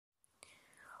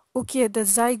Okay, the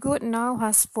zygote now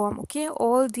has formed. Okay,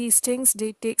 all these things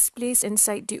they takes place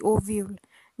inside the ovule.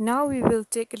 Now we will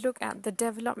take a look at the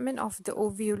development of the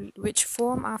ovule, which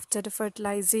form after the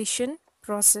fertilization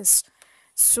process.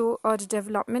 So, or the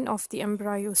development of the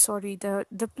embryo. Sorry, the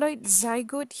diploid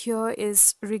zygote here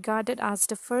is regarded as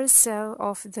the first cell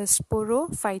of the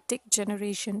sporophytic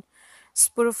generation.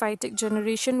 Sporophytic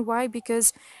generation. Why?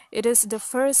 Because it is the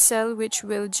first cell which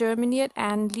will germinate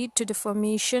and lead to the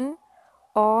formation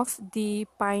of the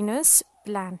Pinus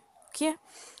plant. Okay,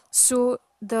 so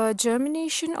the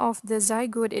germination of the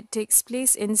zygote, it takes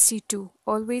place in situ.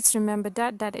 Always remember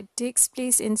that it takes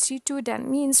place in situ. That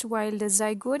means while the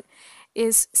zygote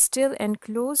is still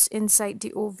enclosed inside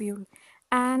the ovule,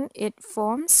 and it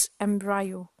forms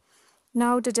embryo.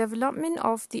 Now the development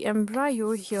of the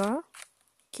embryo here,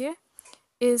 okay,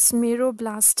 is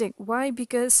meroblastic. Why?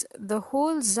 Because the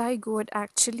whole zygote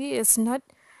actually is not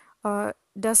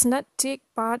does not take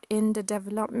part in the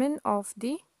development of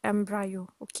the embryo.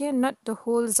 Okay, not the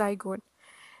whole zygote.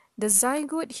 The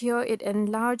zygote here, it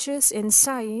enlarges in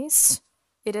size.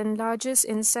 It enlarges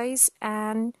in size,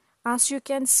 and as you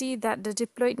can see that the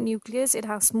diploid nucleus, it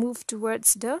has moved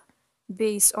towards the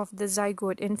base of the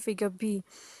zygote in figure B.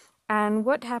 And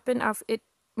what happened after it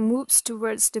moves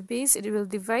towards the base, it will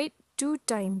divide 2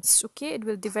 times. Okay, it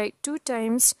will divide 2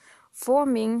 times,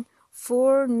 forming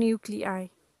 4 nuclei.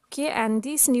 Okay, and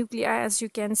these nuclei, as you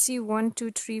can see, 1,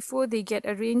 2, 3, 4, they get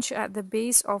arranged at the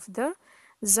base of the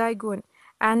zygote.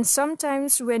 And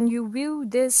sometimes when you view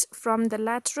this from the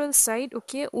lateral side,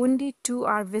 okay, only 2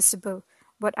 are visible,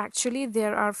 but actually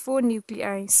there are 4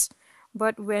 nuclei.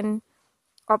 But when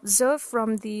observed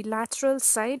from the lateral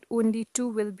side, only 2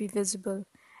 will be visible.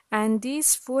 And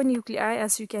these 4 nuclei,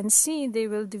 as you can see, they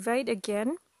will divide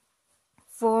again,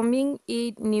 forming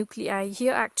 8 nuclei.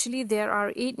 Here actually there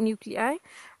are 8 nuclei,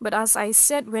 but as I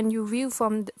said, when you view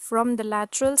from the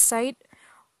lateral side,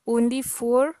 only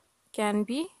 4 can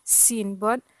be seen.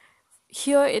 But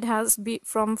here it has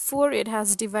from 4 it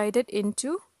has divided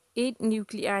into 8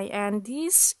 nuclei, and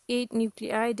these 8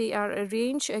 nuclei, they are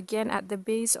arranged again at the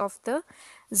base of the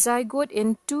zygote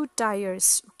in 2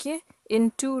 tiers. Okay,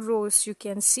 in 2 rows, you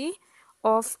can see,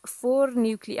 of 4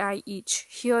 nuclei each.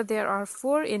 Here there are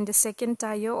 4, in the second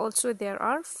tier also there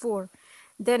are 4.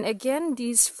 Then again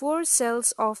these 4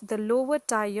 cells of the lower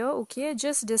tier, okay,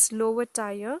 just this lower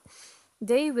tier,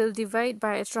 they will divide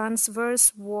by a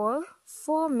transverse wall,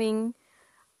 forming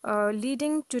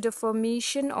leading to the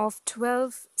formation of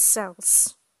 12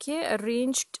 cells, okay,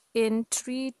 arranged in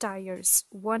 3 tiers,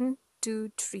 1,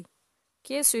 2, 3.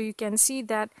 Okay, so you can see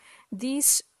that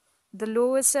these, the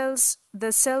lower cells,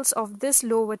 the cells of this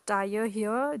lower tier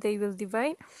here, they will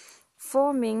divide,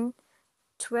 forming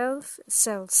 12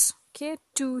 cells. Okay,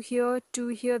 2 here, 2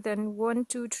 here, then 1,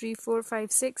 2, 3, 4,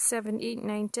 5, 6, 7, 8,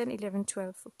 9, 10, 11,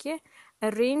 12. Okay,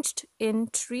 arranged in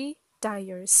 3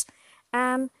 tiers.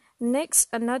 And next,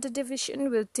 another division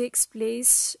will take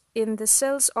place in the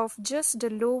cells of just the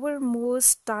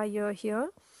lowermost tier here,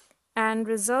 and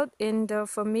result in the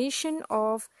formation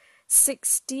of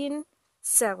 16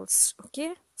 cells.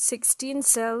 Okay, 16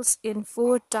 cells in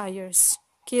 4 tiers.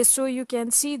 Okay, so you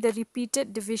can see the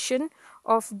repeated division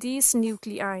of these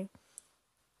nuclei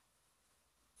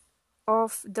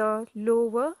of the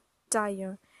lower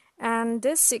tier, and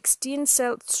this 16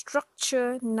 cell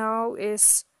structure now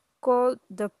is called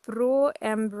the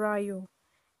proembryo,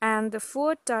 and the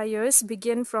 4 tiers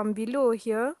begin from below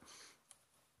here.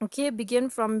 Okay, begin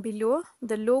from below.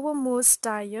 The lowermost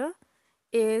tier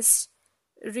is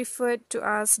referred to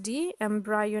as the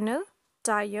embryonal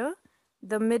tier.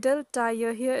 The middle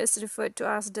tier here is referred to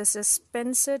as the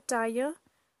suspensor tier.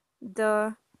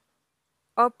 The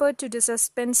upper to the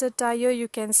suspensor tier, you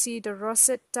can see the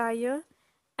rosette tier,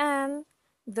 and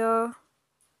the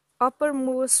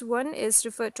uppermost one is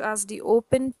referred to as the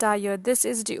open tier. This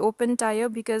is the open tier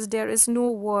because there is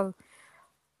no wall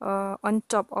on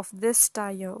top of this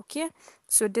tier. Okay,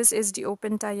 so this is the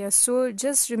open tier. So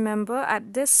just remember,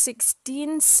 at this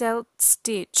 16 cell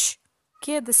stage,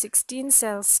 okay, the 16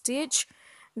 cell stage,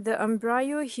 the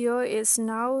embryo here is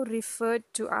now referred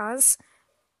to as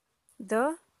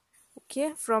the,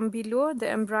 okay, from below the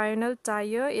embryonal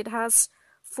tier, it has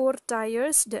 4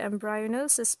 tiers: the embryonal,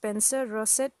 suspensor,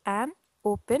 rosette, and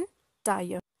open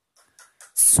tier.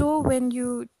 So when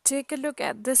you take a look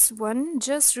at this one,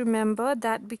 just remember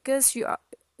that because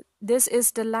this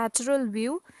is the lateral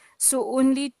view, so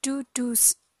only two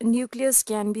nucleus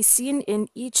can be seen in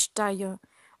each tier.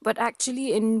 But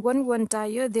actually in one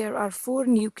tier there are 4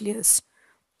 nucleus.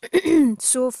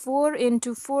 So 4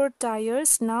 into 4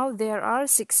 tiers, now there are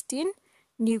 16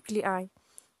 nuclei.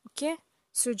 Okay,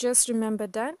 so just remember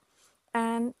that.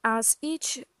 and as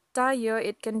each tire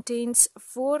it contains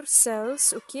 4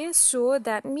 cells, okay, so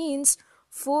that means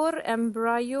 4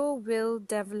 embryo will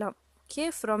develop,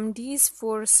 okay, from these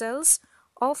 4 cells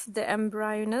of the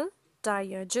embryonal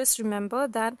tire. Just remember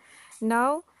that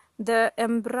now the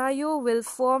embryo will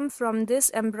form from this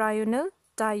embryonal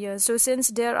tire. So since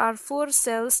there are 4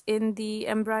 cells in the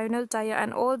embryonal tire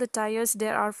and all the tires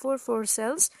there are 4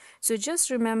 cells, so just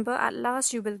remember at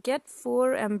last you will get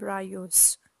 4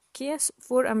 embryos. Okay,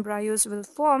 4 embryos will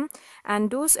form, and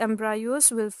those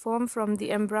embryos will form from the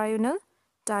embryonal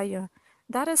tire.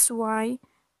 That is why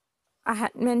I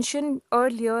had mentioned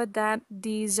earlier that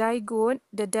the zygote,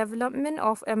 the development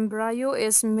of embryo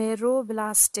is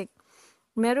meroblastic.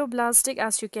 Meroblastic,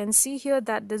 as you can see here,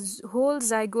 that the whole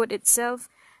zygote itself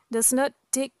does not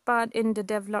take part in the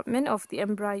development of the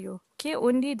embryo. Okay,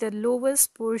 only the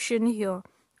lowest portion here.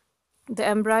 The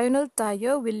embryonal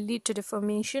tire will lead to the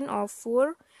formation of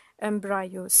 4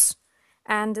 embryos.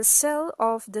 And the cell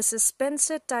of the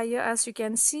suspensor tire, as you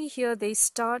can see here, they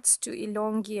starts to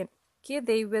elongate. Okay,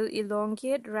 they will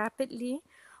elongate rapidly,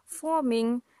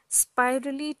 forming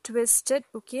spirally twisted.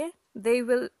 Okay, they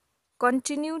will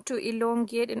continue to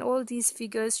elongate. In all these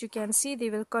figures you can see they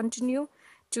will continue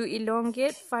to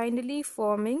elongate, finally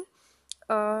forming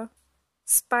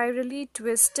spirally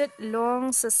twisted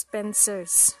long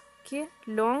suspensors. Okay,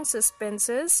 long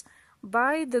suspensors,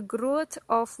 by the growth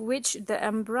of which the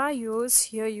embryos,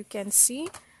 here you can see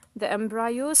the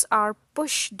embryos are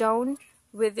pushed down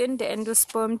within the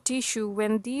endosperm tissue.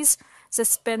 When these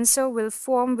suspensor will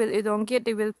form, will elongate,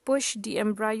 they will push the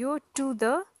embryo to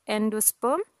the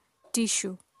endosperm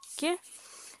tissue. Okay,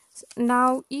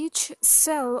 now each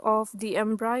cell of the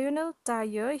embryonal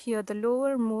tire, here the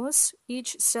lowermost,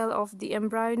 each cell of the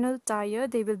embryonal tire,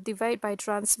 they will divide by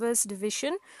transverse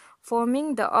division,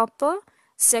 forming the upper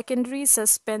secondary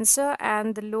suspensor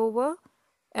and the lower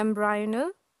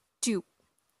embryonal tube.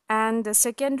 And the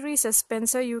secondary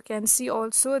suspensor, you can see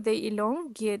also they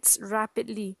elongates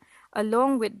rapidly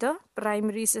along with the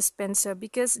primary suspensor,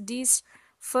 because these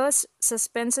first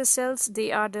suspensor cells,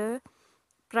 they are the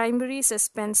primary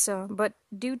suspensor, but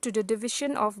due to the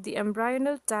division of the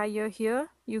embryonal tire here,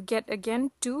 you get again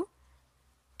two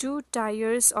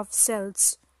tires of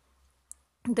cells.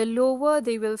 The lower,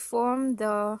 they will form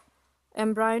the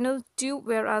embryonal tube,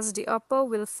 whereas the upper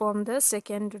will form the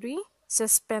secondary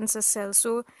suspensor cell.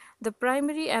 So the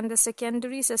primary and the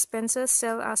secondary suspensor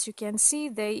cell, as you can see,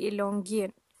 they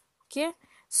elongate. Okay,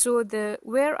 so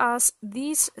whereas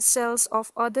these cells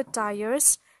of other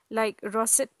tires like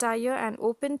russet tire and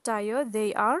open tire,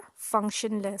 they are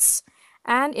functionless.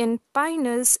 And in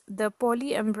Pinus, the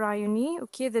polyembryony,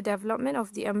 okay, the development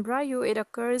of the embryo, it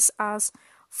occurs as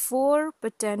 4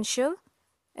 potential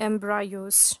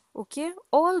embryos. Okay,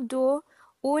 although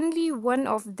only one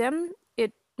of them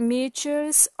it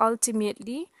matures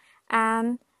ultimately,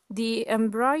 and the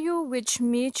embryo which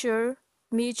matures,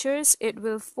 it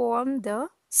will form the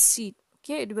seed.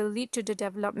 Okay, it will lead to the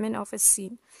development of a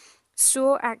seed.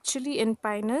 So actually in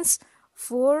Pinus,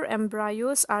 4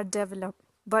 embryos are developed,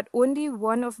 but only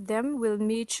one of them will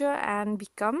mature and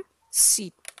become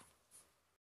seed.